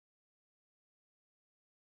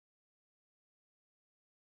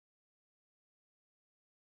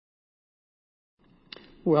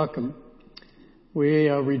Welcome. We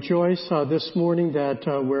rejoice this morning that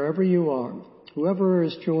wherever you are, whoever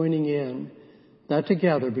is joining in, that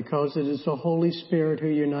together, because it is the Holy Spirit who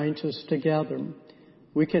unites us together,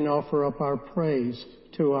 we can offer up our praise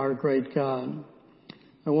to our great God.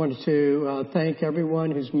 I wanted to thank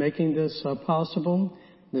everyone who's making this possible.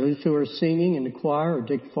 Those who are singing in the choir are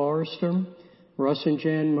Dick Forrester, Russ and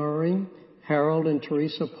Jan Murray, Harold and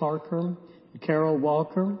Teresa Parker, Carol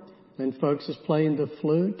Walker, and folks is playing the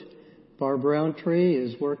flute. Barb Roundtree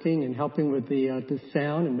is working and helping with the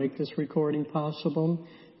sound and make this recording possible.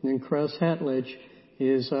 And then Chris Hatledge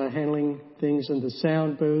is handling things in the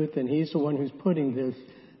sound booth, and he's the one who's putting this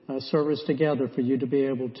service together for you to be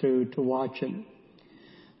able to watch it.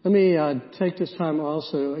 Let me take this time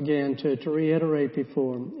also again to reiterate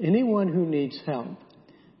before anyone who needs help,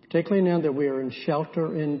 particularly now that we are in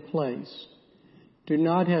shelter in place. Do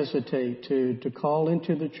not hesitate to call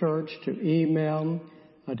into the church, to email,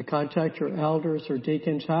 to contact your elders or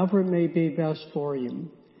deacons, however it may be best for you.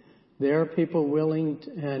 There are people willing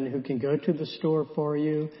and who can go to the store for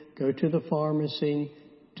you, go to the pharmacy.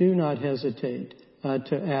 Do not hesitate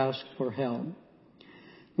to ask for help.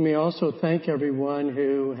 Let me also thank everyone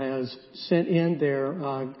who has sent in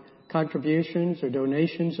their contributions or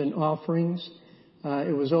donations and offerings.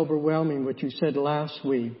 It was overwhelming what you said last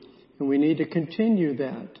week. And we need to continue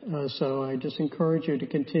that. So I just encourage you to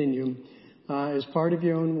continue as part of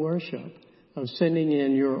your own worship of sending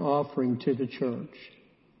in your offering to the church.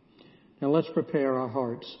 Now let's prepare our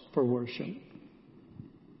hearts for worship.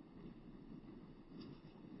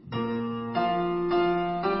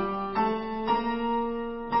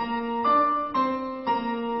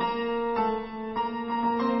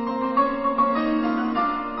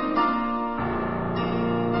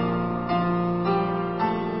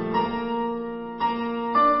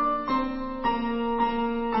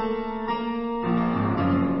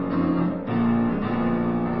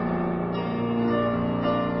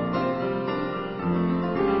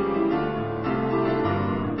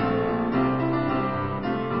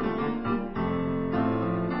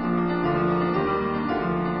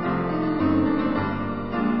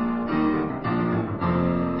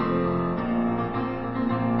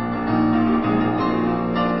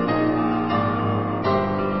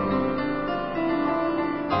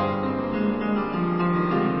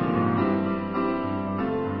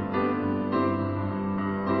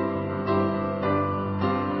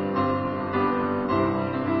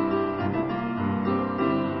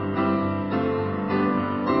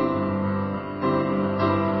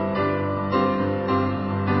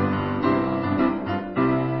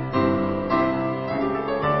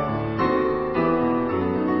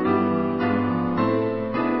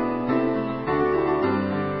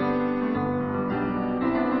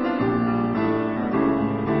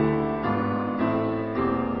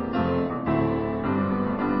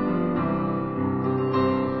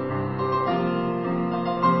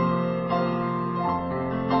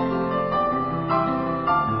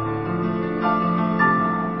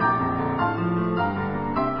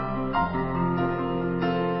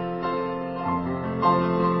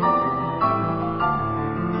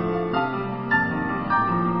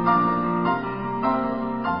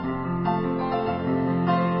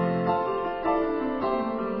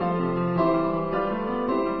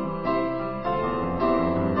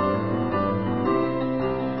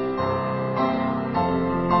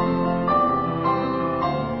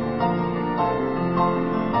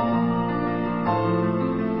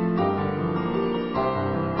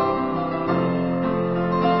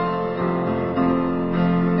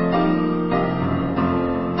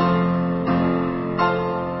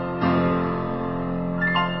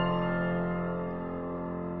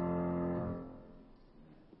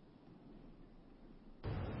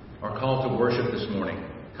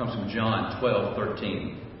 John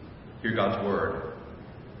 12:13. Hear God's word.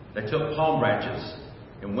 They took palm branches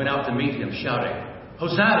and went out to meet him, shouting,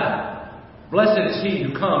 Hosanna! Blessed is he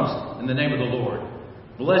who comes in the name of the Lord.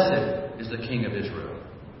 Blessed is the King of Israel.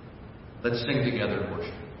 Let's sing together in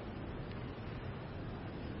worship.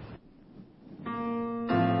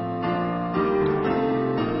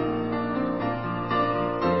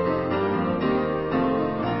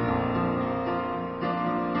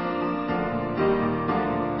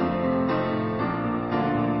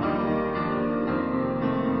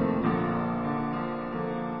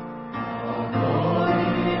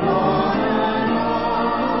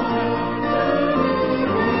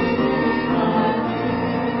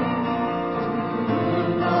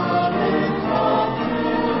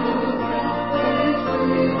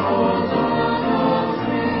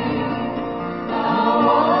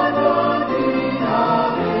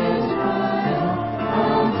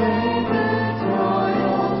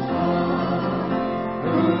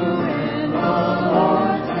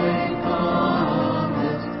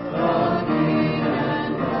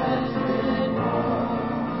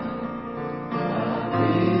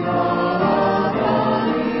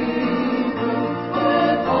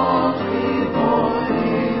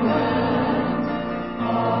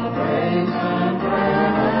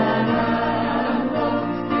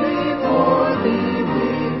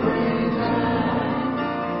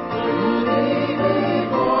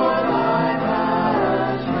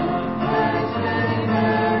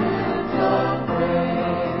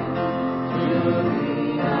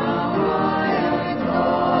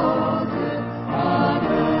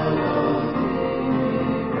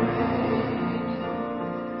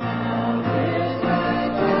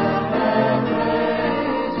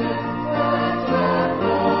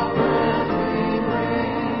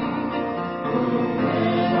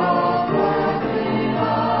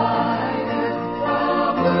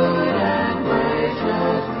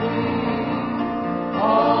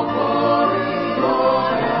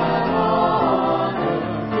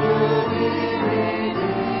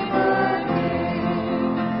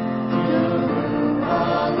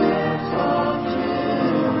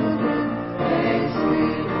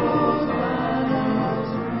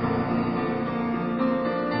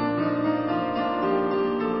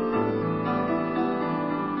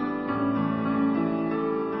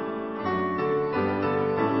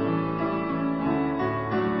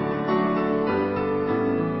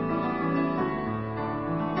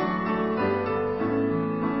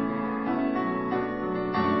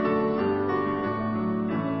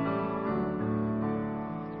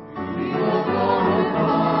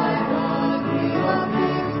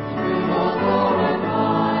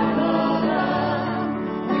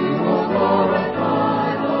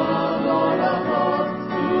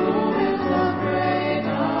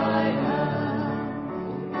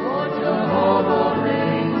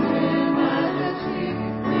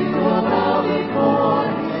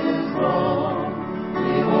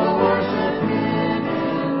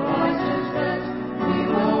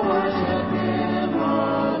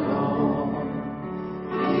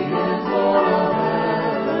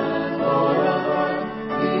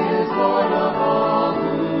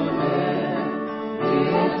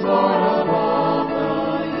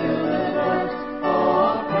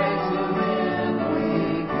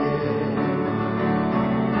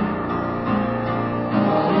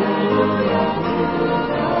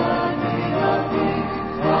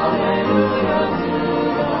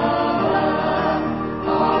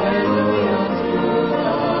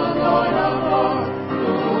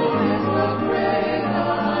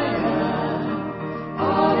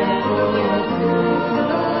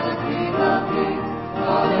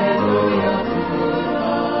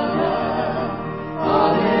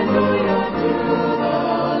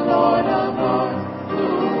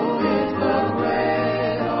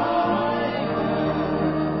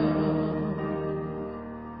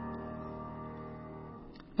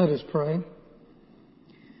 Let us pray.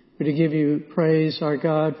 We to give you praise, our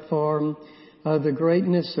God, for the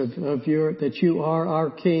greatness of that you are our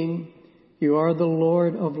King. You are the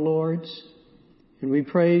Lord of Lords. And we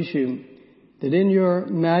praise you that in your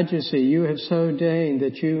majesty you have so ordained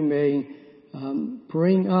that you may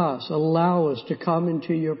allow us to come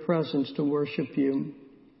into your presence to worship you.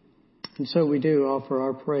 And so we do offer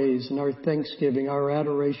our praise and our thanksgiving, our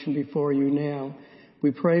adoration before you now. We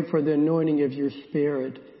pray for the anointing of your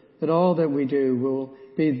Spirit, that all that we do will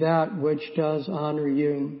be that which does honor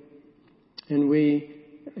you. And we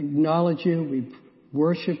acknowledge you, we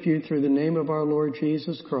worship you through the name of our Lord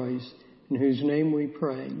Jesus Christ, in whose name we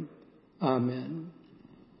pray. Amen.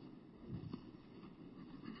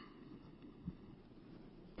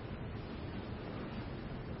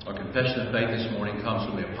 Our confession of faith this morning comes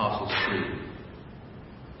from the Apostles' Creed.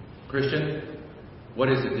 Christian,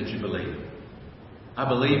 what is it that you believe? I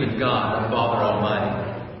believe in God, the Father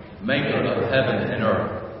Almighty, maker of heaven and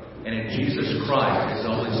earth, and in Jesus Christ, his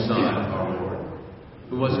only Son, our Lord,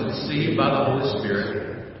 who was conceived by the Holy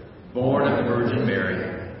Spirit, born of the Virgin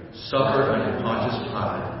Mary, suffered under Pontius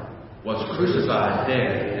Pilate, was crucified,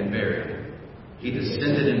 dead, and buried. He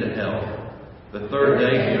descended into hell. The third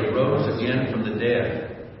day he arose again from the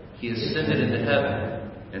dead. He ascended into heaven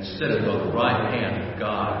and sitteth on the right hand of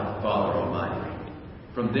God, the Father Almighty.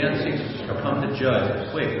 From thence he shall come to judge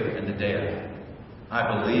the quick and the dead.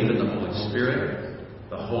 I believe in the Holy Spirit,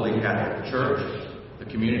 the Holy Catholic Church, the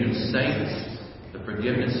communion of saints, the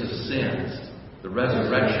forgiveness of sins, the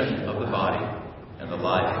resurrection of the body, and the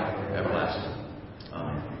life everlasting.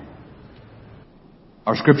 Amen.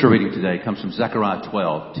 Our scripture reading today comes from Zechariah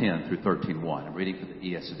 12:10 through 13:1. I'm reading from the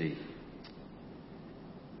ESV.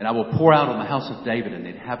 And I will pour out on the house of David and the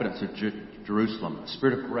inhabitants of Jerusalem a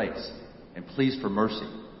spirit of grace and pleas for mercy,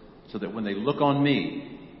 so that when they look on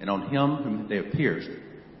me and on him whom they have pierced,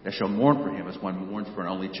 they shall mourn for him as one mourns for an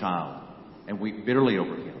only child, and weep bitterly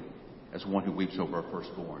over him as one who weeps over a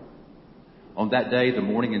firstborn. On that day, the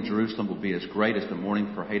mourning in Jerusalem will be as great as the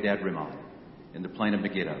mourning for Hadad-Rimmon in the plain of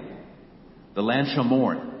Megiddo. The land shall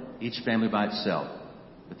mourn, each family by itself,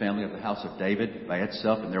 the family of the house of David by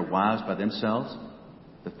itself and their wives by themselves,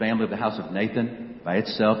 the family of the house of Nathan by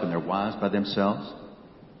itself and their wives by themselves,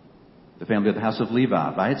 the family of the house of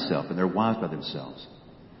Levi by itself and their wives by themselves,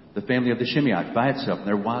 the family of the Shimeites by itself and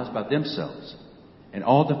their wives by themselves, and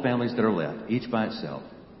all the families that are left, each by itself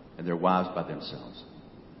and their wives by themselves.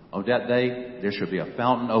 On that day there shall be a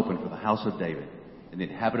fountain opened for the house of David and the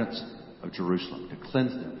inhabitants of Jerusalem, to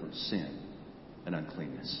cleanse them from sin and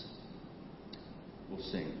uncleanness. We'll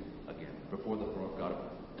sing again before the throne of God.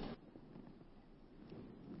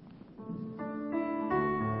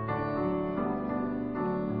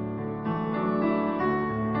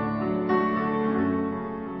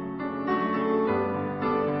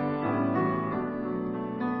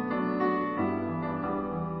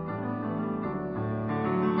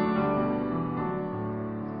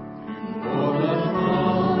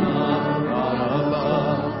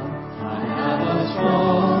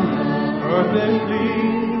 Perfectly,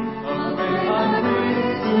 of faith I believe.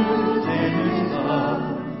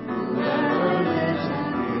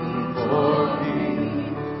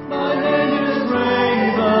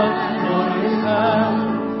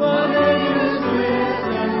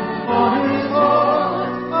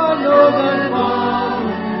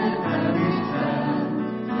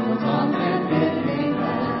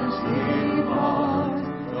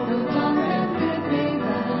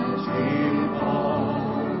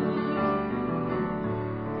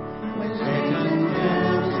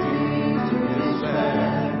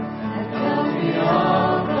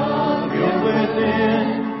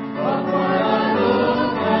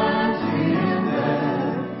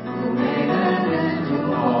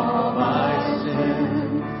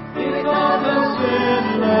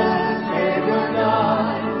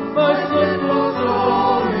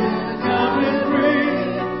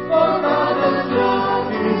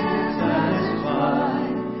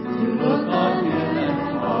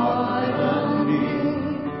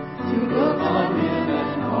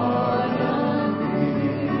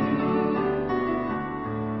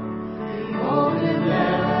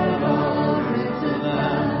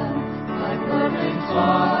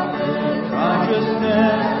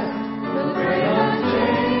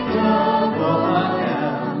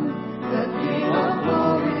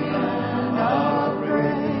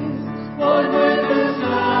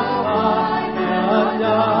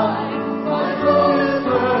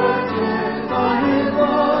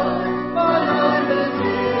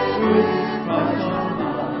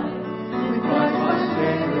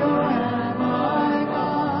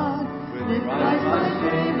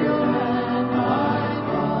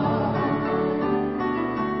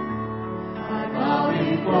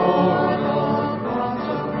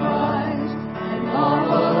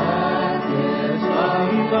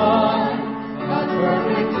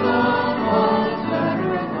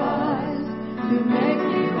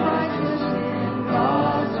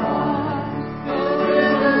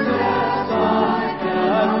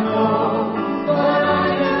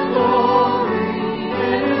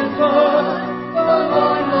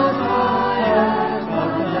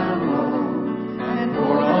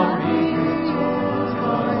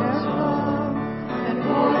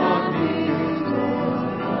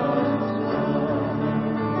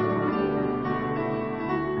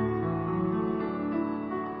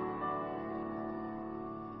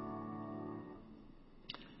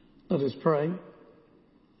 Let us pray.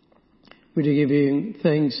 We do give you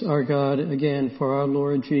thanks, our God, again for our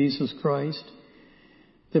Lord Jesus Christ,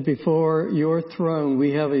 that before your throne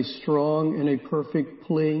we have a strong and a perfect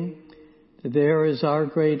plea, that there is our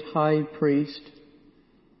great high priest,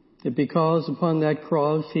 that because upon that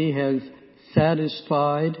cross he has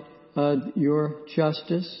satisfied your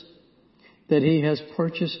justice, that he has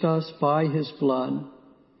purchased us by his blood.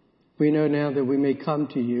 We know now that we may come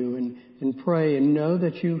to you and pray and know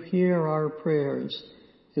that you hear our prayers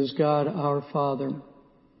as God our Father.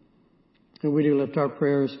 And we do lift our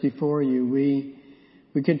prayers before you.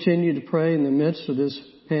 We continue to pray in the midst of this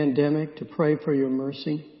pandemic, to pray for your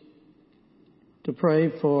mercy, to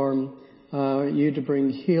pray for you to bring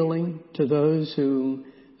healing to those who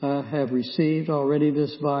have received already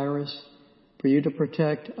this virus, for you to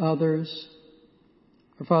protect others.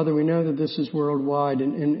 Our Father, we know that this is worldwide,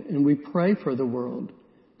 and we pray for the world,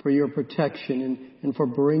 for your protection and for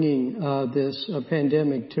bringing this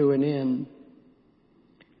pandemic to an end.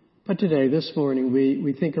 But today, this morning,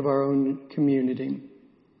 we think of our own community.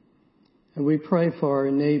 And we pray for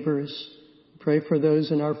our neighbors. We pray for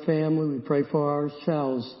those in our family. We pray for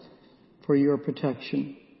ourselves, for your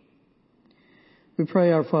protection. We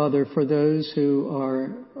pray, our Father, for those who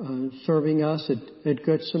are serving us at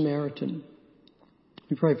Good Samaritan.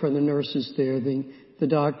 We pray for the nurses there, the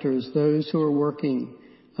doctors, those who are working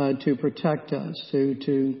to protect us, to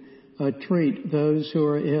treat those who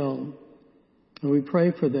are ill. And we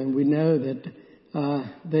pray for them. We know that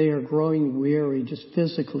they are growing weary just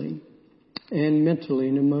physically and mentally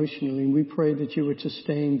and emotionally. And we pray that you would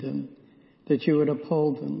sustain them, that you would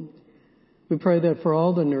uphold them. We pray that for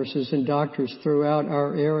all the nurses and doctors throughout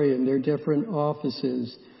our area in their different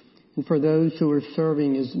offices, and for those who are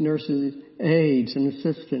serving as nurses, aides and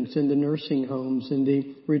assistants in the nursing homes and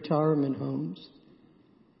the retirement homes.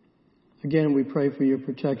 Again, we pray for your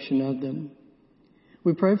protection of them.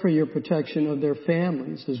 We pray for your protection of their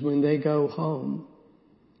families as when they go home.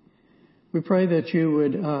 We pray that you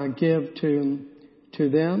would give to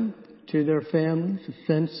them, to their families, a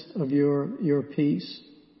sense of your peace.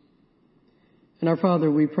 And our Father,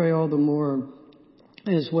 we pray all the more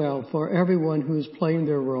as well for everyone who is playing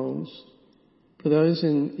their roles, for those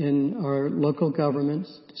in our local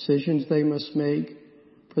governments, decisions they must make,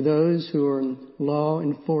 for those who are in law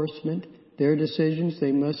enforcement, their decisions,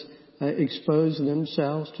 they must expose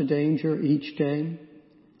themselves to danger each day,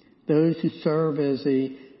 those who serve as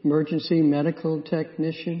the emergency medical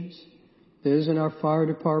technicians, those in our fire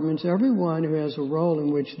departments, everyone who has a role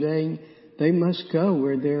in which they must go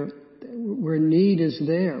where need is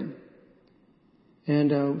there.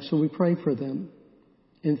 And so we pray for them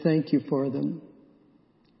and thank you for them.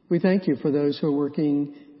 We thank you for those who are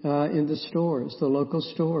working in the stores, the local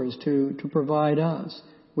stores, to provide us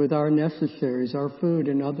with our necessaries, our food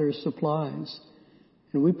and other supplies.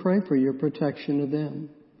 And we pray for your protection of them.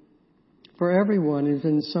 For everyone who's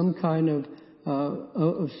in some kind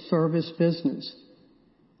of service business,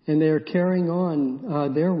 and they are carrying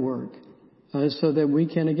on their work so that we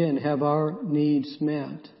can again have our needs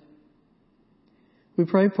met. We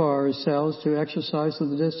pray for ourselves to exercise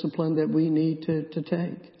the discipline that we need to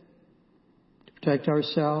take. To protect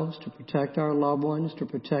ourselves, to protect our loved ones, to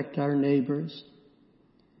protect our neighbors.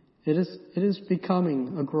 It is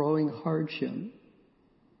becoming a growing hardship.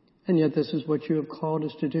 And yet this is what you have called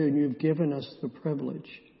us to do, and you've given us the privilege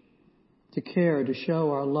to care, to show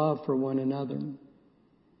our love for one another.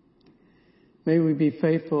 May we be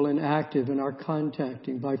faithful and active in our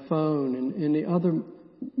contacting by phone and the other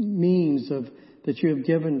means that you have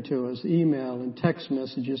given to us, email and text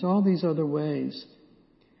messages, all these other ways,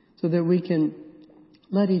 so that we can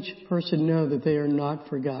let each person know that they are not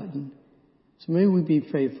forgotten. So may we be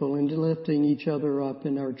faithful in lifting each other up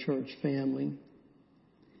in our church family.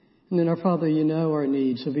 And then our Father, you know our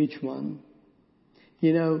needs of each one.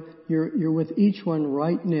 You know, you're with each one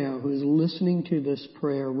right now who is listening to this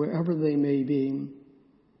prayer, wherever they may be.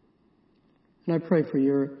 And I pray for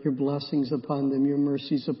your blessings upon them, your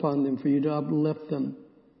mercies upon them, for you to uplift them,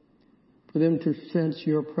 for them to sense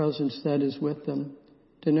your presence that is with them,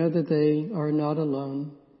 to know that they are not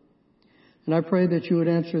alone. And I pray that you would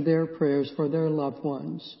answer their prayers for their loved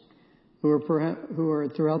ones who are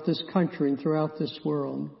throughout this country and throughout this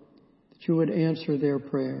world, that you would answer their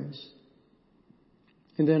prayers.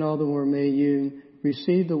 And then all the more may you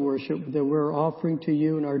receive the worship that we're offering to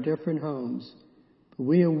you in our different homes.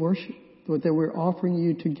 We are worship that we're offering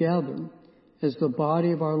you together as the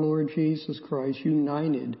body of our Lord Jesus Christ,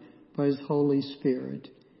 united by his Holy Spirit.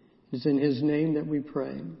 It is in his name that we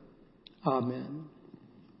pray. Amen.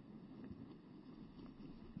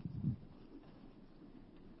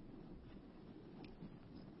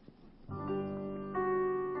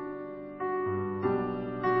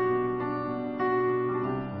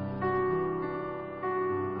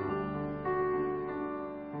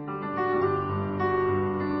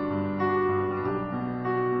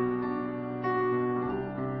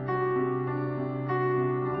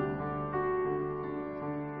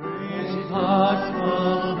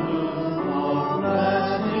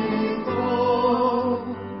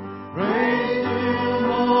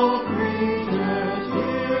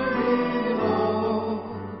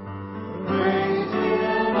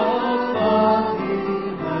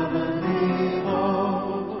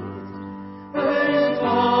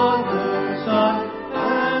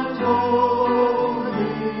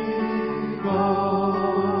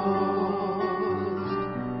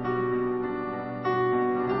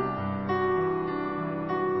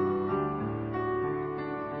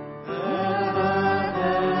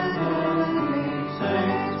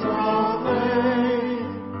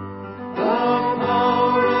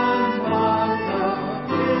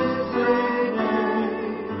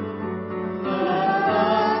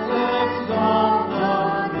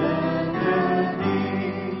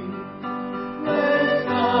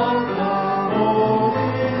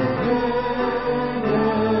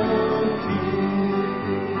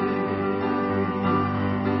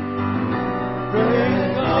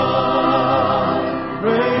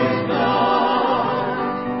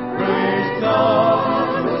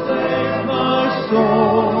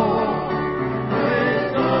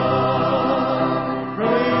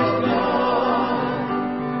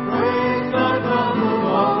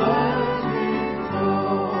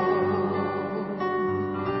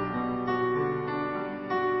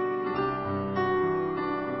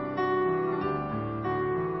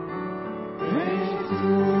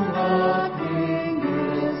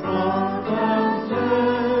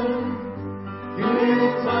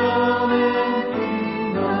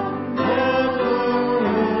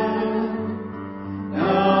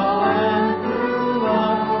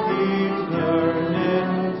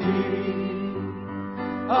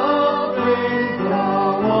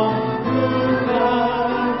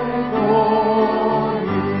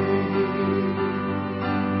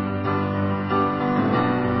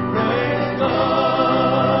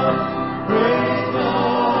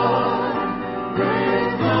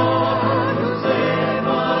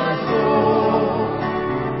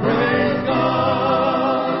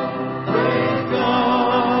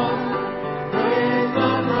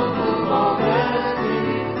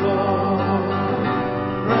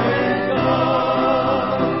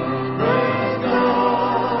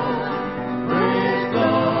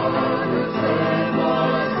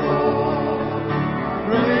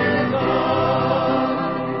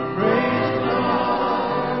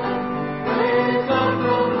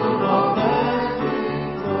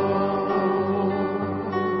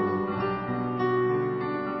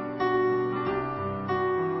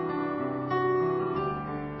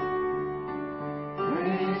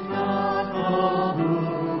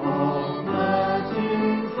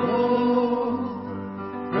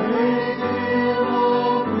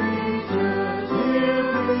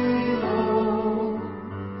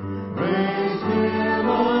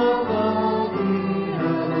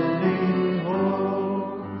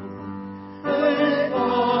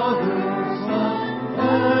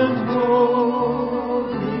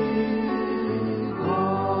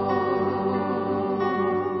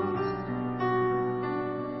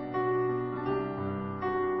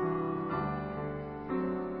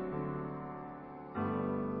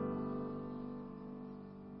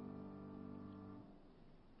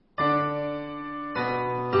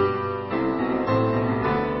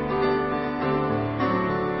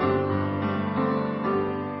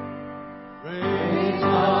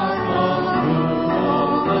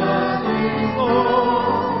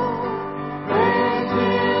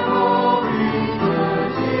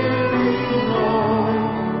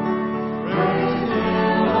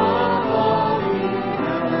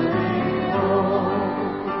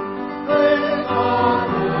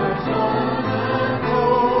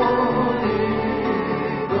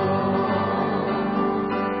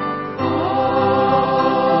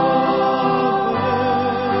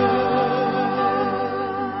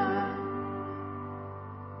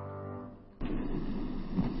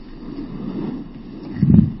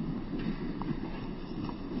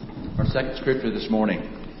 second scripture this morning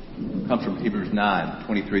comes from Hebrews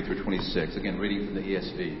 9:23 through 26. Again, reading from the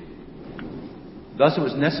ESV. Thus it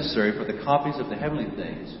was necessary for the copies of the heavenly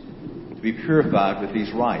things to be purified with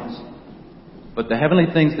these rites, but the heavenly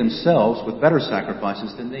things themselves with better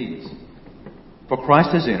sacrifices than these. For Christ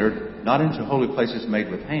has entered not into holy places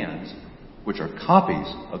made with hands, which are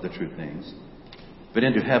copies of the true things, but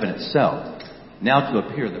into heaven itself, now to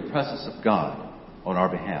appear in the presence of God on our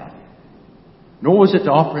behalf. Nor was it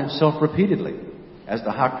to offer himself repeatedly, as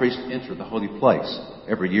the high priest entered the holy place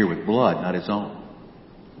every year with blood not his own.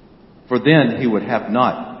 For then he would have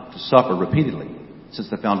not to suffer repeatedly since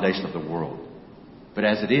the foundation of the world. But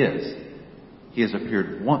as it is, he has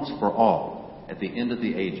appeared once for all at the end of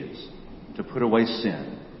the ages to put away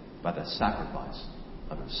sin by the sacrifice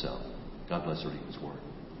of himself. God bless the reading of his word.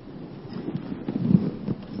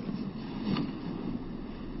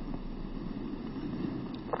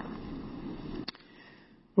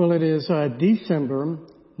 Well, it is December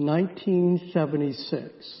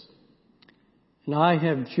 1976, and I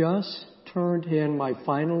have just turned in my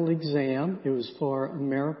final exam. It was for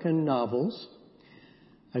American novels.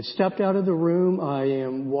 I've stepped out of the room. I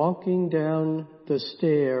am walking down the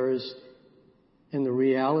stairs, and the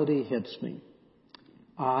reality hits me.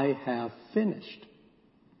 I have finished.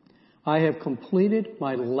 I have completed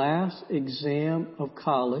my last exam of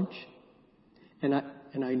college, and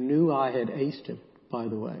I knew I had aced it, by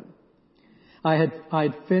the way.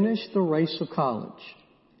 I'd finished the race of college.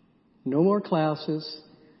 No more classes,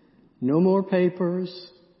 no more papers,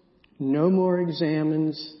 no more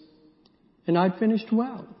examens, and I'd finished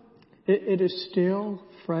well. It is still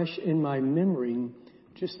fresh in my memory,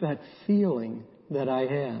 just that feeling that I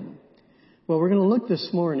had. Well, we're going to look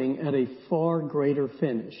this morning at a far greater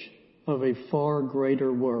finish of a far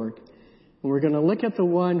greater work. And we're going to look at the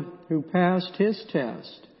one who passed his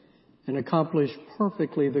test and accomplished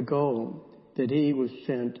perfectly the goal that he was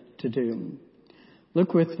sent to do.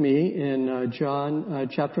 Look with me in John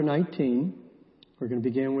chapter 19. We're going to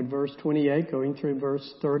begin with verse 28, going through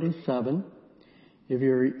verse 37. If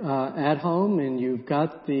you're at home and you've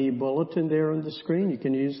got the bulletin there on the screen, you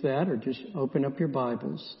can use that or just open up your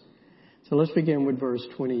Bibles. So let's begin with verse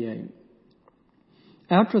 28.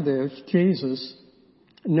 After this, Jesus,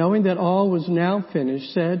 knowing that all was now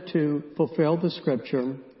finished, said to fulfill the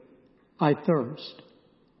scripture, I thirst.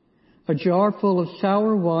 A jar full of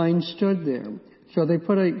sour wine stood there. So they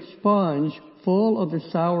put a sponge full of the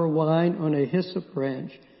sour wine on a hyssop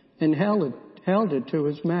branch and held it to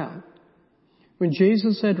his mouth. When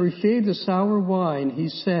Jesus had received the sour wine, he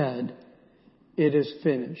said, it is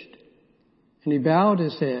finished. And he bowed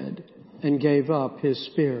his head and gave up his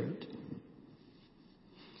spirit.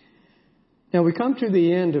 Now we come to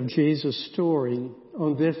the end of Jesus' story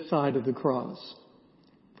on this side of the cross.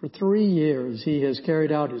 For 3 years, he has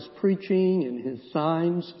carried out his preaching and his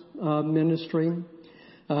signs ministry.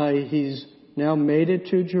 He's now made it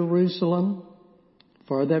to Jerusalem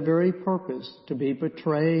for that very purpose, to be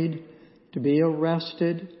betrayed, to be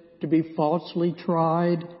arrested, to be falsely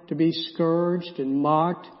tried, to be scourged and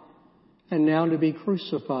mocked, and now to be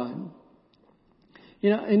crucified. You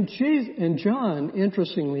know, and John,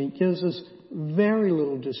 interestingly, gives us very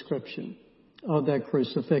little description of that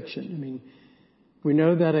crucifixion. I mean, we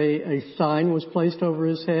know that a sign was placed over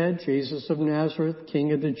his head, Jesus of Nazareth,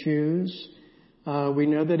 King of the Jews. We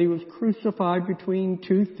know that he was crucified between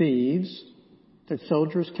two thieves. The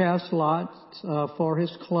soldiers cast lots for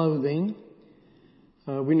his clothing.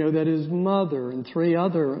 We know that his mother and 3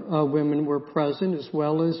 other women were present, as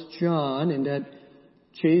well as John, and that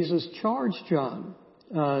Jesus charged John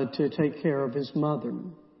to take care of his mother.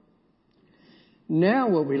 Now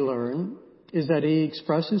what we learn is that he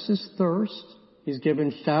expresses his thirst. He's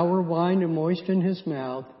given sour wine to moisten his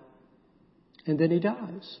mouth, and then he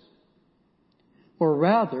dies. Or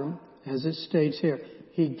rather, as it states here,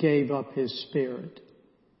 he gave up his spirit.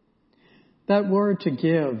 That word to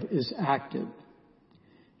give is active.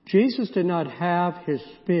 Jesus did not have his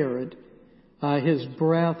spirit, his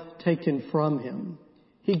breath taken from him.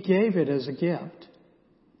 He gave it as a gift.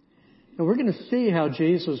 And we're going to see how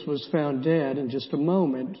Jesus was found dead in just a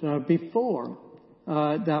moment before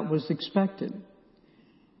that was expected.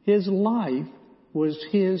 His life was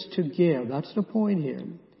his to give. That's the point here.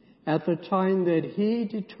 At the time that he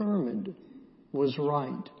determined was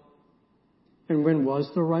right. And when was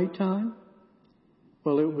the right time?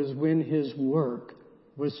 Well, it was when his work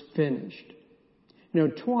was finished. You know,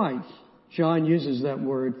 twice John uses that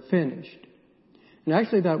word finished. And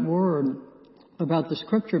actually that word about the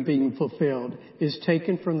scripture being fulfilled is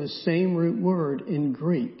taken from the same root word in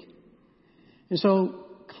Greek. And so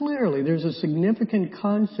clearly there's a significant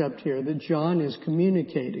concept here that John is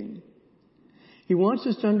communicating. He wants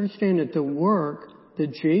us to understand that the work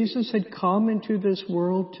that Jesus had come into this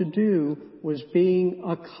world to do was being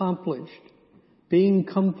accomplished, being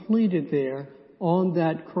completed there on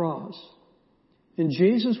that cross. And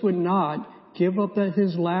Jesus would not give up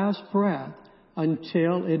his last breath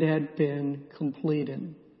until it had been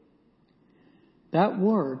completed. That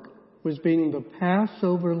work was being the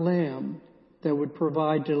Passover lamb that would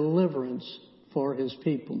provide deliverance for his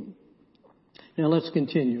people. Now let's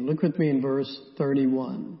continue. Look with me in verse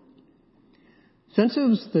 31. Since it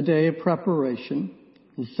was the day of preparation,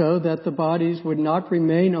 and so that the bodies would not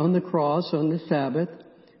remain on the cross on the Sabbath,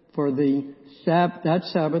 for that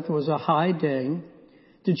Sabbath was a high day,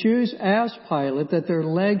 the Jews asked Pilate that their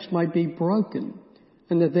legs might be broken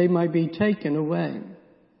and that they might be taken away.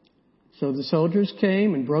 So the soldiers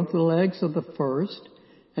came and broke the legs of the first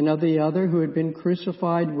and of the other who had been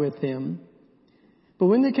crucified with him. But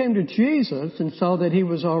when they came to Jesus and saw that he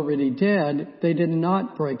was already dead, they did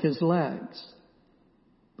not break his legs.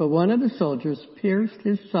 But one of the soldiers pierced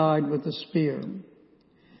his side with a spear,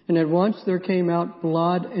 and at once there came out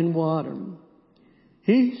blood and water.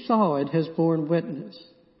 He saw it, has borne witness.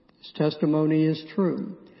 His testimony is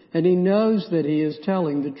true, and he knows that he is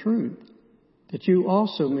telling the truth, that you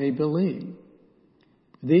also may believe.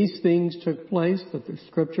 These things took place that the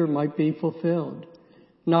scripture might be fulfilled.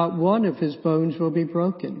 Not one of his bones will be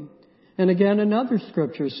broken. And again, another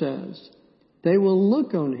scripture says, they will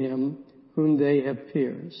look on him whom they have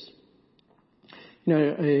pierced. You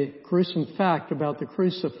know, a gruesome fact about the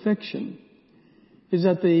crucifixion is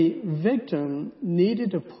that the victim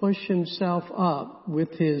needed to push himself up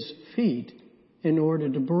with his feet in order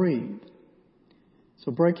to breathe.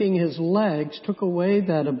 So breaking his legs took away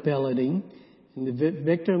that ability, and the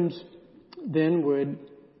victims then would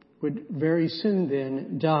very soon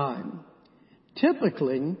then die.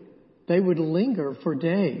 Typically, they would linger for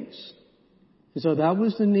days. And so that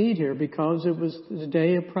was the need here, because it was the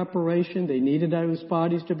day of preparation. They needed those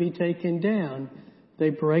bodies to be taken down. They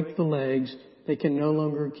break the legs. They can no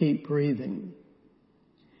longer keep breathing.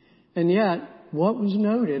 And yet, what was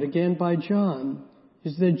noted again by John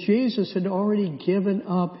is that Jesus had already given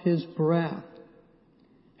up his breath.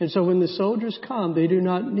 And so when the soldiers come, they do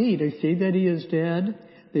not need, they see that he is dead.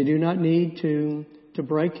 They do not need to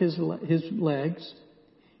break his legs.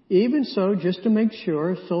 Even so, just to make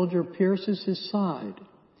sure, a soldier pierces his side.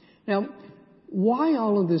 Now, why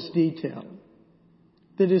all of this detail?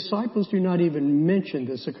 The disciples do not even mention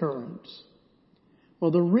this occurrence.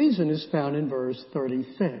 Well, the reason is found in verse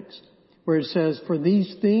 36, where it says, for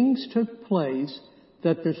these things took place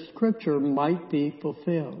that the scripture might be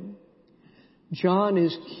fulfilled. John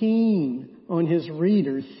is keen on his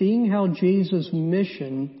readers, seeing how Jesus'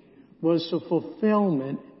 mission was the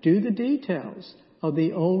fulfillment, due the details of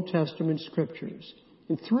the Old Testament scriptures.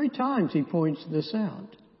 And 3 times he points this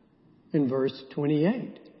out. In verse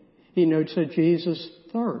 28, he notes that Jesus'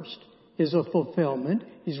 thirst is a fulfillment.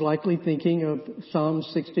 He's likely thinking of Psalm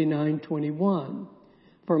 69:21.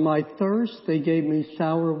 For my thirst they gave me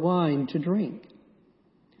sour wine to drink.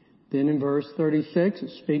 Then in verse 36,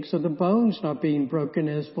 it speaks of the bones not being broken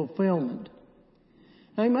as fulfillment.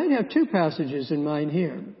 Now, you might have 2 passages in mind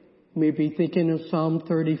here. You may be thinking of Psalm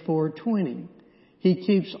 34:20. He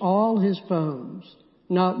keeps all his bones.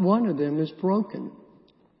 Not one of them is broken.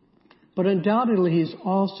 But undoubtedly,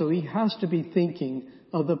 he has to be thinking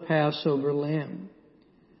of the Passover lamb.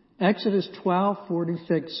 Exodus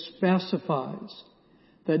 12:46 specifies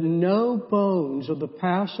that no bones of the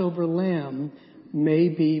Passover lamb may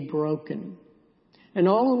be broken. And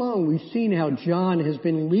all along, we've seen how John has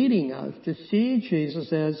been leading us to see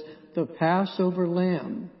Jesus as the Passover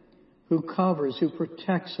lamb who covers, who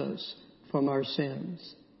protects us from our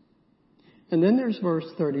sins. And then there's verse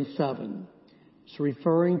 37. It's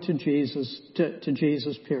referring to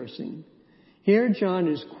Jesus' piercing. Here John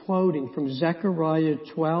is quoting from Zechariah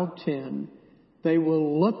 12:10. They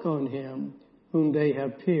will look on him whom they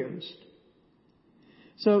have pierced.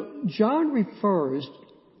 So John refers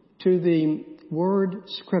to the word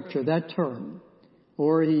scripture, that term,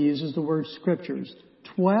 or he uses the word scriptures,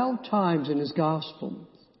 12 times in his gospel.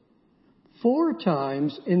 4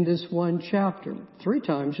 times in this one chapter. 3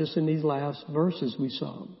 times just in these last verses we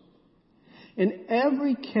saw. In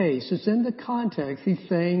every case, it's in the context, he's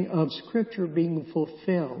saying, of scripture being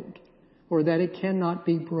fulfilled, or that it cannot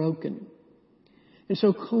be broken. And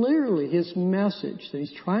so clearly his message that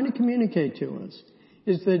he's trying to communicate to us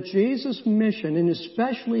is that Jesus' mission, and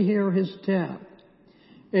especially here his death,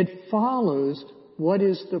 it follows what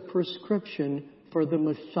is the prescription for the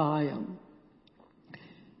Messiah.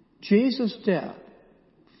 Jesus' death,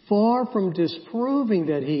 far from disproving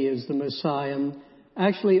that he is the Messiah,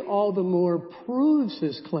 actually all the more proves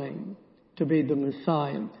his claim to be the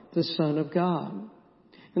Messiah, the Son of God.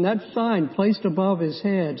 And that sign placed above his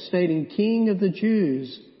head stating King of the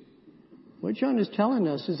Jews, what John is telling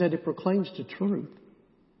us is that it proclaims the truth.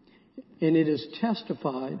 And it is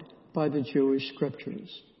testified by the Jewish scriptures.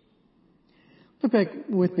 Look back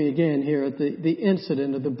with me again here at the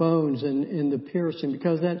incident of the bones and the piercing,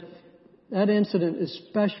 because that incident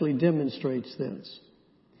especially demonstrates this.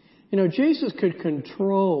 You know, Jesus could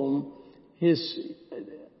control his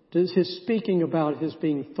speaking about his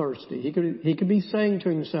being thirsty. He could be saying to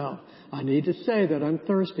himself, I need to say that I'm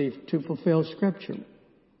thirsty to fulfill Scripture.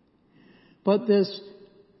 But this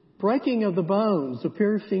breaking of the bones, the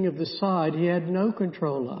piercing of the side, he had no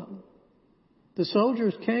control of. The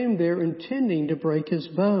soldiers came there intending to break his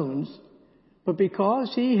bones, but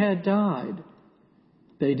because he had died,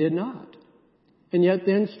 they did not. And yet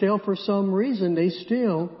then still, for some reason, they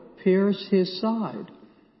still pierce his side.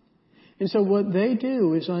 And so what they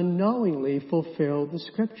do is unknowingly fulfill the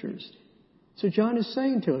Scriptures. So John is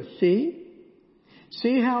saying to us,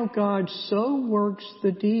 see how God so works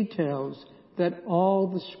the details that all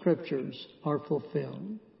the Scriptures are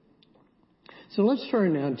fulfilled. So let's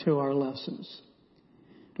turn now to our lessons.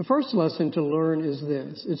 The first lesson to learn is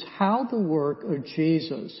this. It's how the work of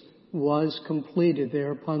Jesus was completed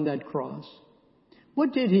there upon that cross.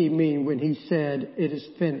 What did he mean when he said, it is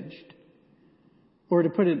finished? Or to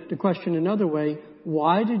put the question another way,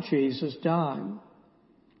 why did Jesus die?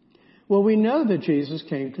 Well, we know that Jesus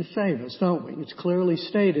came to save us, don't we? It's clearly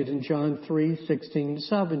stated in John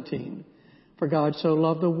 3:16-17. For God so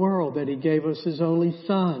loved the world that he gave us his only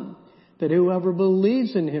Son, that whoever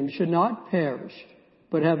believes in him should not perish,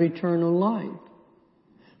 but have eternal life.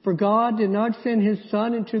 For God did not send his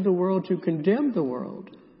Son into the world to condemn the world,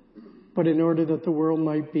 but in order that the world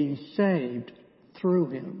might be saved through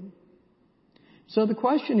him. So the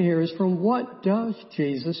question here is, from what does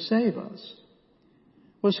Jesus save us?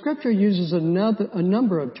 Well, Scripture uses a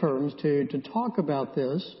number of terms to talk about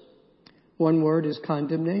this. One word is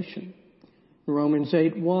condemnation. In Romans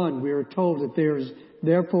 8:1, we are told that there is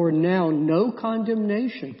therefore now no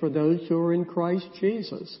condemnation for those who are in Christ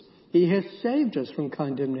Jesus. He has saved us from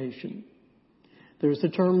condemnation. There's the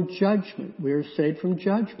term judgment. We are saved from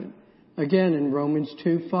judgment. Again, in Romans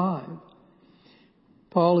 2:5.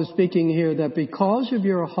 Paul is speaking here that because of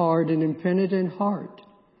your hard and impenitent heart,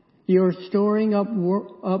 you are storing up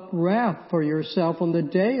wrath for yourself on the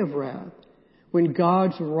day of wrath, when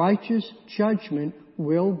God's righteous judgment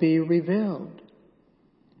will be revealed.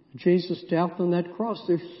 Jesus' death on that cross,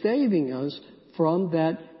 they're saving us from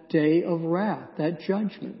that day of wrath, that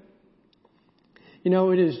judgment. You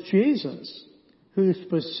know, it is Jesus who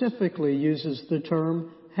specifically uses the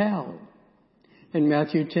term hell. In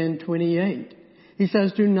Matthew 10:28, he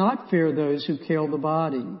says, do not fear those who kill the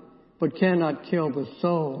body, but cannot kill the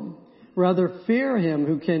soul. Rather fear him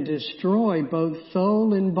who can destroy both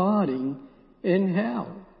soul and body in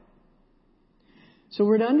hell. So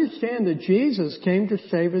we're to understand that Jesus came to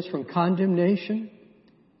save us from condemnation,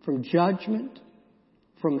 from judgment,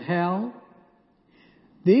 from hell.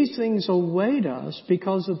 These things await us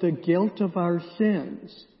because of the guilt of our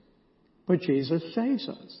sins. But Jesus saves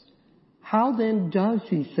us. How then does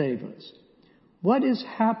he save us? What is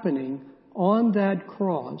happening on that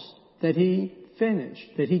cross that he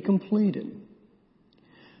finished, that he completed?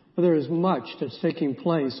 Well, there is much that's taking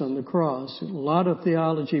place on the cross. A lot of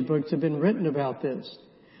theology books have been written about this.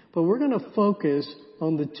 But we're going to focus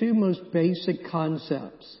on the two most basic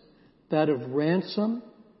concepts, that of ransom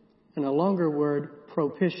and a longer word,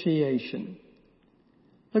 propitiation.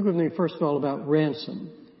 Look with me first of all about ransom.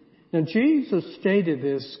 Now, Jesus stated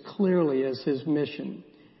this clearly as his mission.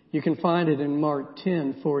 You can find it in Mark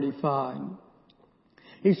 10:45.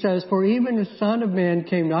 He says, for even the Son of Man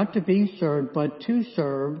came not to be served, but to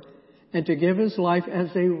serve, and to give his life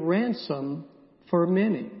as a ransom for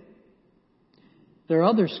many. There are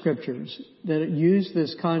other scriptures that use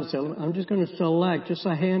this concept. I'm just going to select just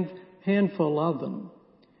a handful of them.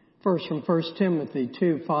 First, from 1 Timothy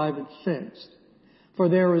 2:5-6. For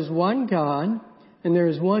there is one God, and there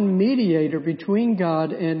is one mediator between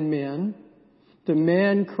God and men, the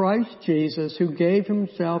man Christ Jesus, who gave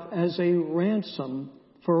himself as a ransom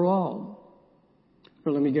for all.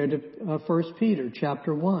 Well, let me go to 1 Peter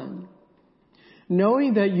chapter 1.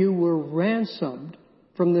 Knowing that you were ransomed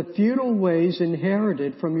from the futile ways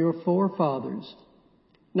inherited from your forefathers,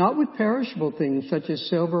 not with perishable things such as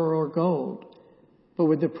silver or gold, but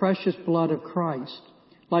with the precious blood of Christ,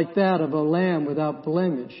 like that of a lamb without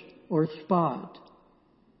blemish or spot.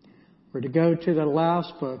 We're to go to the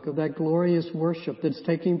last book of that glorious worship that's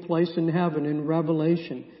taking place in heaven in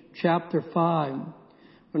Revelation chapter 5,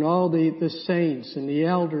 when all the saints and the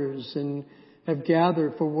elders and have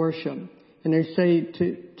gathered for worship, and they say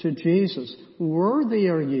to Jesus, "Worthy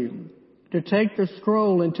are you to take the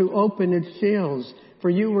scroll and to open its seals, for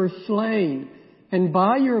you were slain, and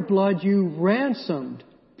by your blood you ransomed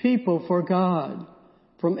people for God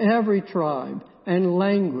from every tribe and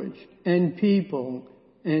language and people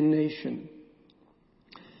and nation."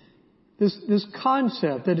 This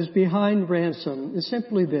concept that is behind ransom is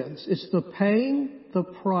simply this. It's the paying the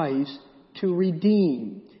price to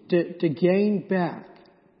redeem, to gain back,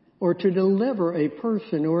 or to deliver a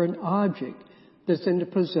person or an object that's in the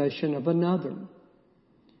possession of another.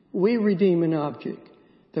 We redeem an object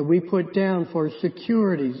that we put down for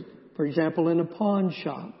security, for example, in a pawn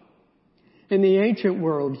shop. In the ancient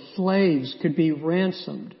world, slaves could be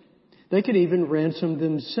ransomed. They could even ransom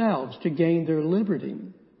themselves to gain their liberty.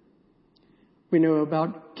 We know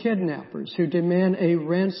about kidnappers who demand a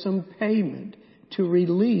ransom payment to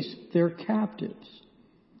release their captives.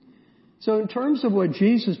 So in terms of what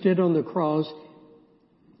Jesus did on the cross,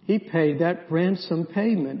 He paid that ransom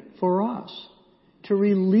payment for us to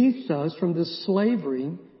release us from the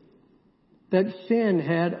slavery that sin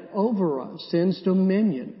had over us, sin's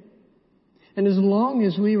dominion. And as long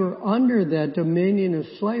as we were under that dominion of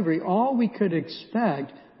slavery, all we could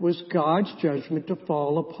expect was God's judgment to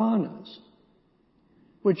fall upon us.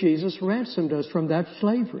 Well, Jesus ransomed us from that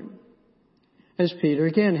slavery. As Peter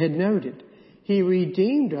again had noted, He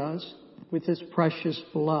redeemed us with His precious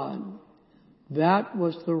blood. That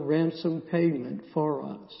was the ransom payment for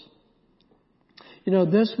us.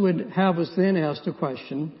 This would have us then ask the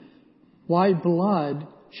question, why blood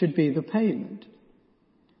should be the payment?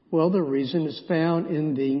 Well, the reason is found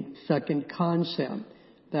in the second concept,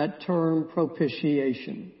 that term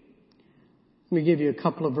propitiation. Let me give you a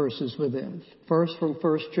couple of verses with this. First from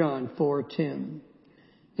 1 John 4:10.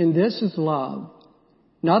 "And this is love,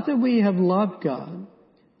 not that we have loved God,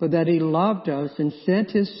 but that He loved us and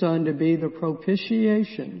sent His Son to be the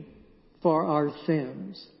propitiation for our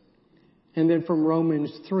sins." And then from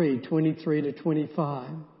Romans 3:23-25.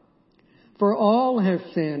 "For all have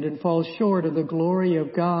sinned and fall short of the glory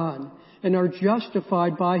of God, and are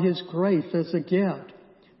justified by His grace as a gift,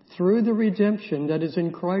 through the redemption that is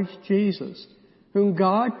in Christ Jesus, whom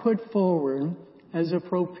God put forward as a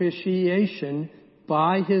propitiation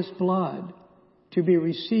by His blood, to be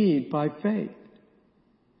received by faith."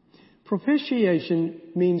 Propitiation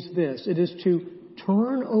means this. It is to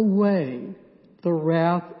turn away the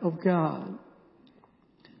wrath of God.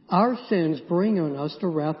 Our sins bring on us the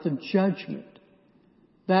wrath of judgment.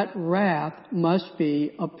 That wrath must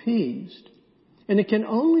be appeased. And it can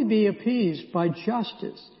only be appeased by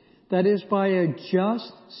justice. That is, by a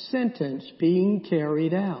just sentence being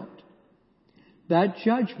carried out. That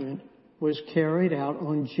judgment was carried out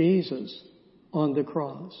on Jesus on the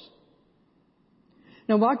cross.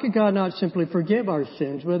 Now, why could God not simply forgive our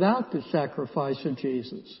sins without the sacrifice of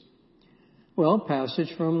Jesus? Well, a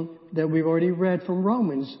passage that we've already read from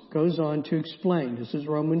Romans goes on to explain. This is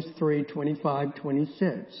Romans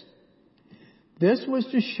 3:25-26. "This was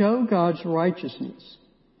to show God's righteousness,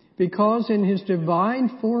 because in His divine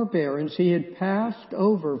forbearance He had passed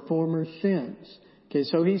over former sins." Okay,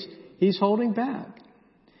 so He's holding back.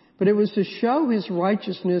 "But it was to show His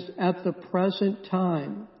righteousness at the present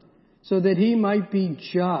time, so that He might be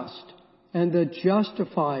just and the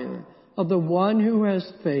justifier of the one who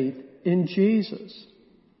has faith in Jesus."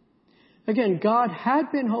 Again, God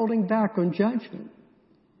had been holding back on judgment.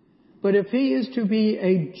 But if He is to be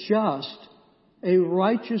a just, a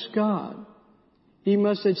righteous God, He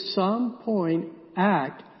must at some point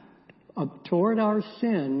act toward our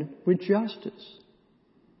sin with justice.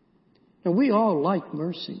 And we all like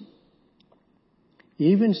mercy.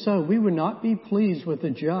 Even so, we would not be pleased with a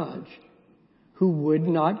judge who would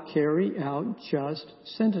not carry out just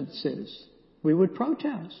sentences. We would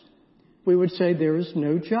protest. We would say there is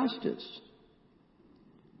no justice.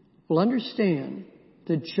 Well, understand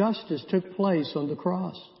that justice took place on the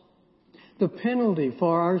cross. The penalty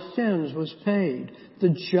for our sins was paid. The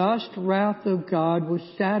just wrath of God was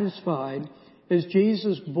satisfied as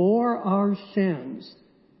Jesus bore our sins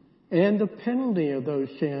and the penalty of those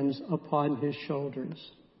sins upon His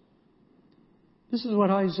shoulders. This is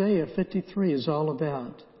what Isaiah 53 is all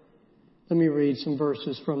about. Let me read some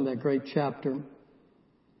verses from that great chapter.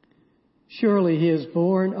 "Surely He has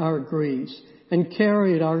borne our griefs and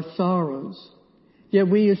carried our sorrows. Yet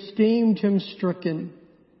we esteemed Him stricken,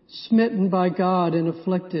 smitten by God and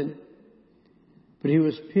afflicted. But He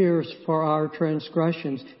was pierced for our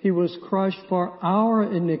transgressions. He was crushed for our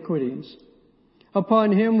iniquities.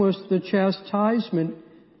 Upon Him was the chastisement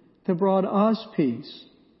that brought us peace.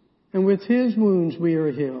 and with his wounds we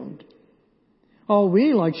are healed. All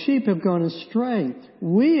we like sheep have gone astray.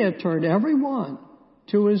 We have turned every one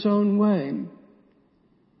to his own way. And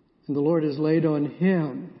the Lord has laid on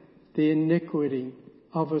him the iniquity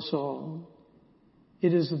of us all.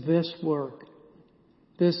 It is this work,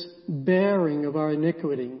 this bearing of our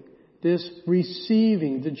iniquity, this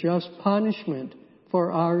receiving the just punishment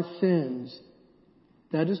for our sins,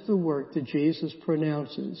 that is the work that Jesus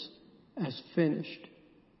pronounces as finished.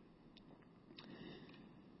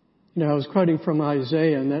 Now, I was quoting from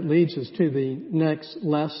Isaiah, and that leads us to the next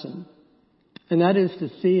lesson. And that is to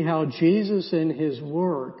see how Jesus in his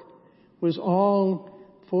work was all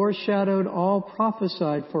foreshadowed, all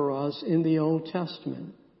prophesied for us in the Old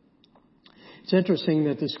Testament. It's interesting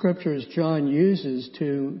that the scriptures John uses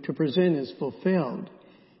to present as fulfilled.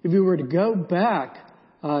 If you were to go back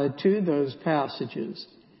to those passages,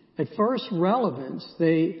 at first relevance,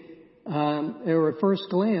 or at first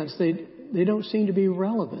glance, they don't seem to be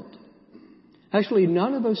relevant. Actually,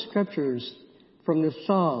 none of those scriptures from the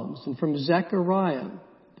Psalms and from Zechariah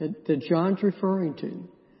that John's referring to,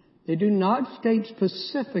 they do not state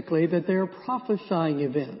specifically that they're prophesying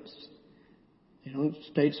events. They don't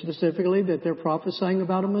state specifically that they're prophesying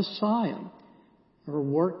about a Messiah or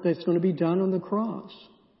work that's going to be done on the cross.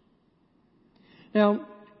 Now,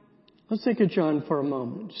 let's think of John for a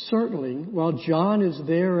moment. Certainly, while John is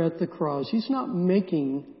there at the cross, he's not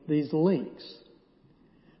making these links.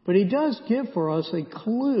 But he does give for us a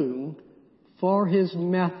clue for his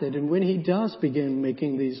method. And when he does begin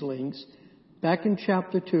making these links, back in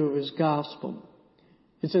chapter 2 of his gospel,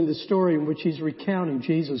 it's in the story in which he's recounting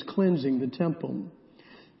Jesus cleansing the temple.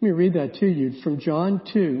 Let me read that to you from John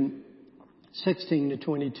 2, 16 to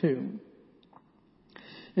 22.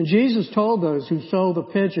 And Jesus told those who sold the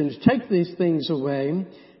pigeons, "Take these things away.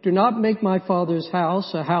 Do not make my Father's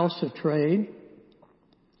house a house of trade."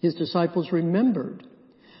 His disciples remembered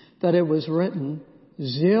that it was written,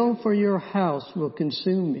 "Zeal for your house will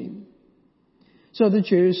consume me." So the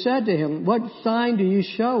Jews said to him, "What sign do you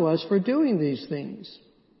show us for doing these things?"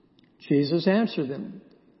 Jesus answered them,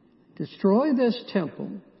 "Destroy this temple,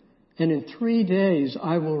 and in 3 days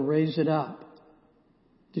I will raise it up."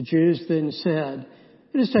 The Jews then said,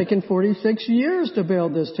 "It has taken 46 years to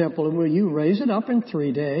build this temple, and will you raise it up in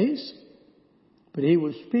 3 days?" But he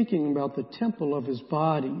was speaking about the temple of his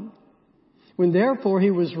body. When therefore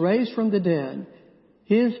he was raised from the dead,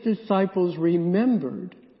 his disciples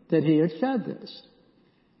remembered that he had said this.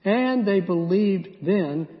 And they believed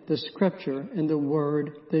then the scripture and the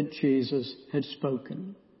word that Jesus had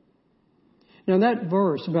spoken. Now that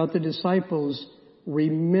verse about the disciples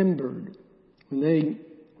remembered, when they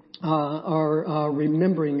are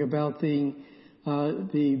remembering about the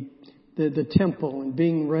temple and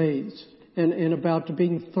being raised and about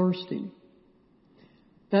being thirsty.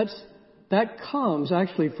 That comes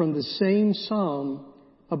actually from the same psalm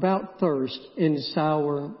about thirst in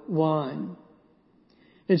sour wine.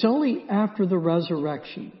 It's only after the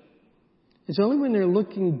resurrection. It's only when they're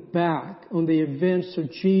looking back on the events of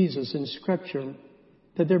Jesus in Scripture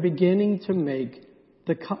that they're beginning to make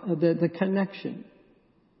the connection.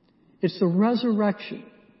 It's the resurrection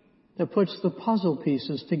that puts the puzzle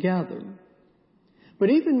pieces together. But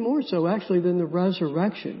even more so actually than the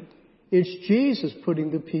resurrection, it's Jesus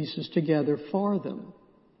putting the pieces together for them.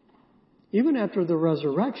 Even after the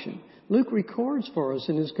resurrection, Luke records for us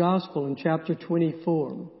in his gospel in chapter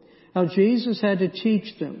 24 how Jesus had to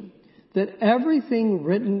teach them that everything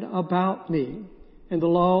written about me in the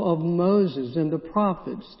law of Moses and the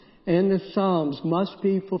prophets and the Psalms must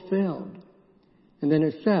be fulfilled. And then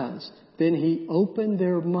it says, then he opened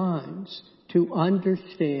their minds to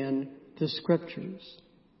understand the scriptures.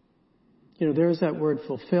 There's that word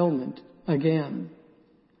fulfillment again.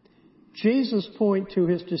 Jesus' point to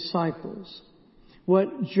his disciples,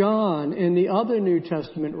 what John and the other New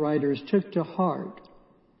Testament writers took to heart,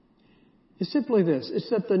 is simply this. It's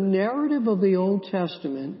that the narrative of the Old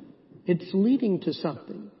Testament, it's leading to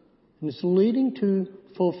something. And it's leading to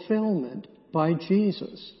fulfillment by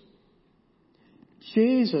Jesus.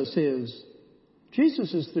 Jesus is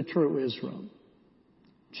the true Israel.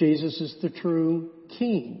 Jesus is the true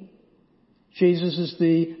king. Jesus is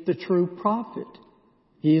the true prophet.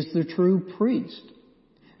 He is the true priest.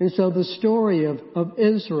 And so the story of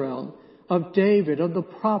Israel, of David, of the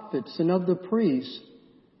prophets, and of the priests,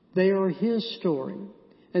 they are his story.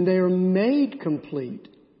 And they are made complete.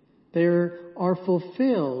 They are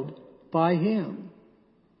fulfilled by him.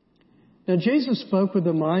 Now Jesus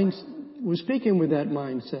was speaking with that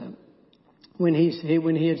mindset when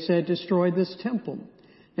he had said, destroy this temple,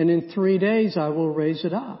 and in 3 days I will raise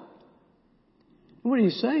it up. What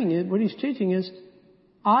he's saying is, what he's teaching is,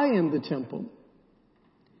 I am the temple.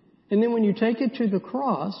 And then when you take it to the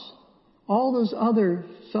cross, all those other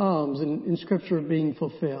Psalms in Scripture are being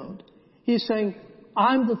fulfilled. He's saying,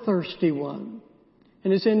 I'm the thirsty one.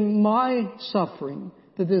 And it's in my suffering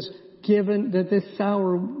that this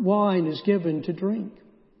sour wine is given to drink.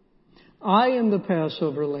 I am the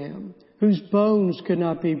Passover lamb, whose bones could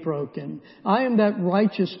not be broken. I am that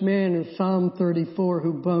righteous man in Psalm 34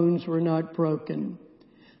 whose bones were not broken.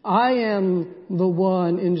 I am the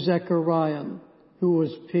one in Zechariah who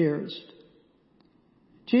was pierced.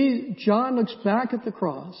 John looks back at the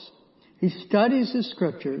cross. He studies his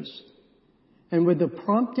Scriptures. And with the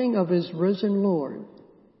prompting of his risen Lord,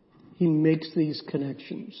 he makes these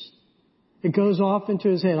connections. It goes off into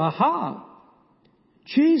his head. Aha!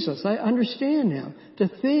 Jesus, I understand now. The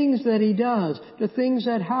things that he does, the things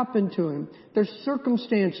that happen to him, the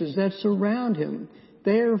circumstances that surround him,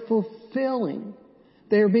 they are fulfilling.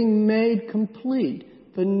 They are being made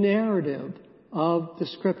complete. The narrative of the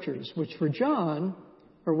Scriptures, which for John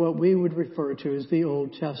are what we would refer to as the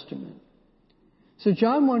Old Testament. So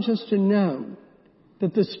John wants us to know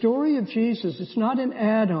that the story of Jesus is not an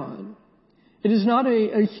add-on. It is not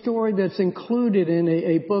a story that's included in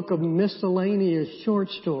a book of miscellaneous short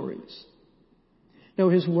stories. No,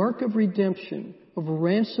 his work of redemption, of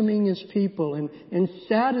ransoming his people and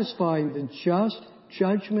satisfying the just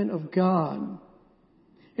judgment of God,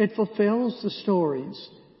 it fulfills the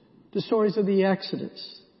stories of the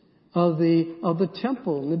Exodus, of the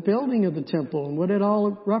temple and the building of the temple and what it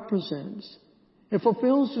all represents. It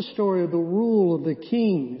fulfills the story of the rule of the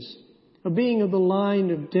kings, of being of the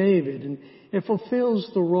line of David, and it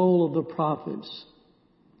fulfills the role of the prophets.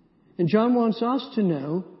 And John wants us to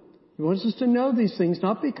know, he wants us to know these things,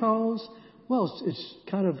 not because, well, it's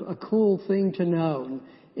kind of a cool thing to know and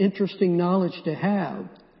interesting knowledge to have.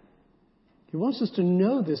 He wants us to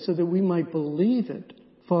know this so that we might believe it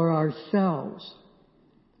for ourselves.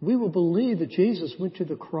 We will believe that Jesus went to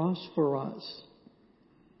the cross for us.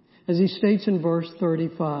 As he states in verse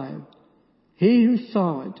 35, he who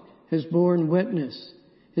saw it has borne witness.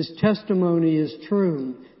 His testimony is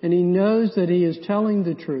true, and he knows that he is telling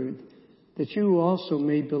the truth, that you also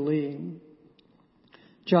may believe.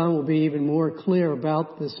 John will be even more clear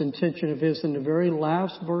about this intention of his in the very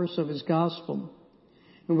last verse of his gospel,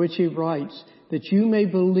 in which he writes, that you may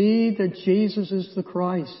believe that Jesus is the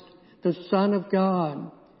Christ, the Son of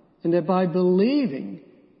God, and that by believing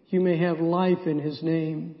you may have life in his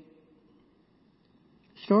name.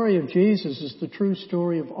 The story of Jesus is the true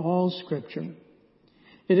story of all Scripture.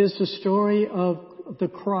 It is the story of the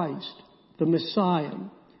Christ, the Messiah,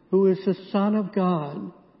 who is the Son of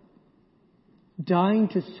God, dying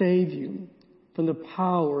to save you from the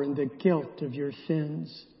power and the guilt of your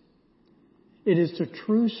sins. It is the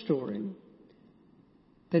true story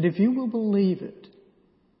that if you will believe it,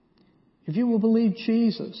 if you will believe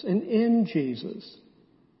Jesus and in Jesus,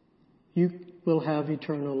 you will have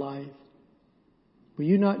eternal life. Will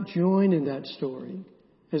you not join in that story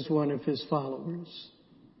as one of his followers?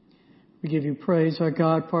 We give you praise, our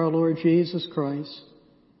God, for our Lord Jesus Christ.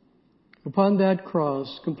 Upon that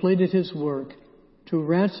cross, completed his work to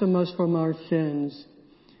ransom us from our sins,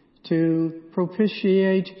 to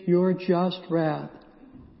propitiate your just wrath,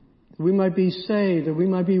 that we might be saved, that we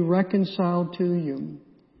might be reconciled to you.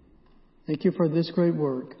 Thank you for this great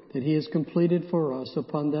work that he has completed for us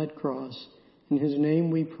upon that cross. In his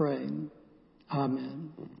name we pray.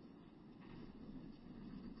 Amen.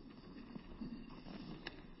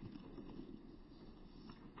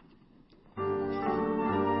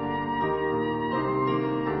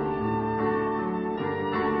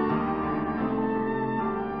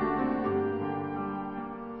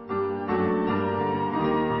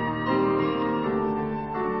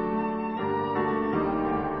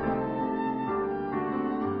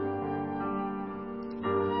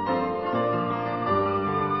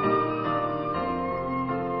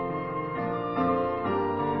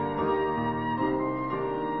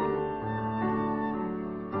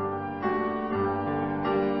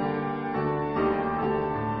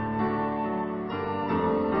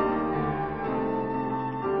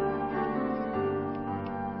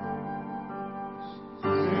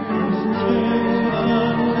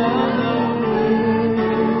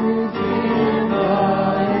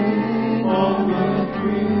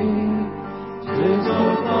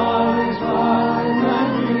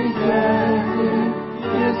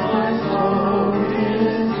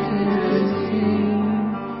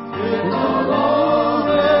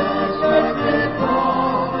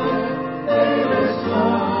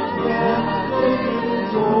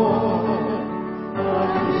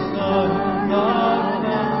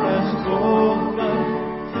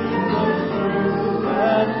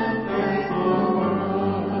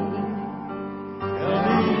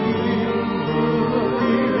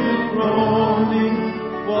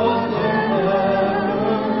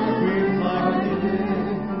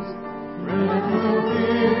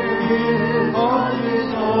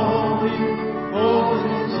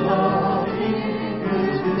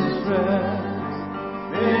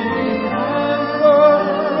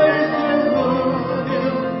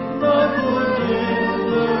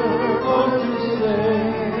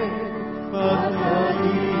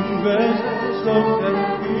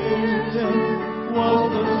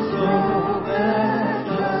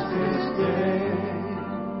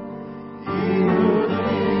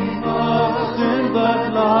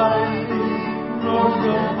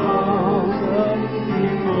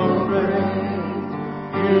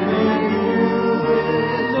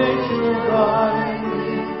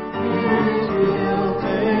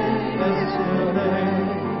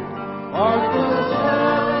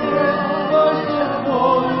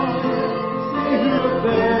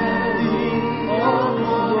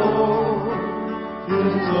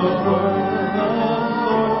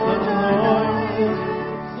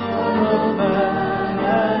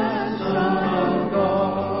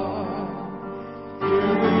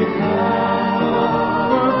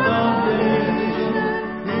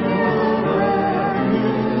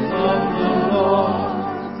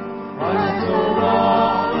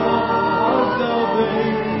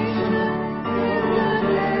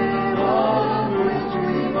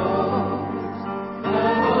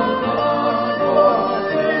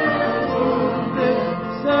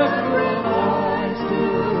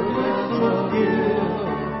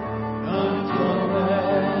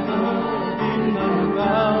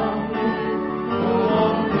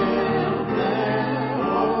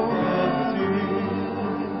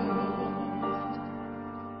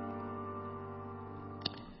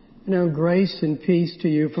 Now grace and peace to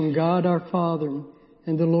you from God our Father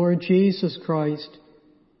and the Lord Jesus Christ,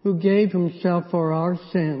 who gave himself for our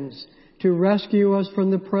sins to rescue us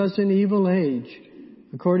from the present evil age,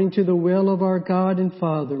 according to the will of our God and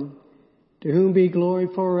Father, to whom be glory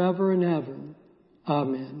forever and ever.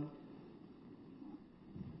 Amen.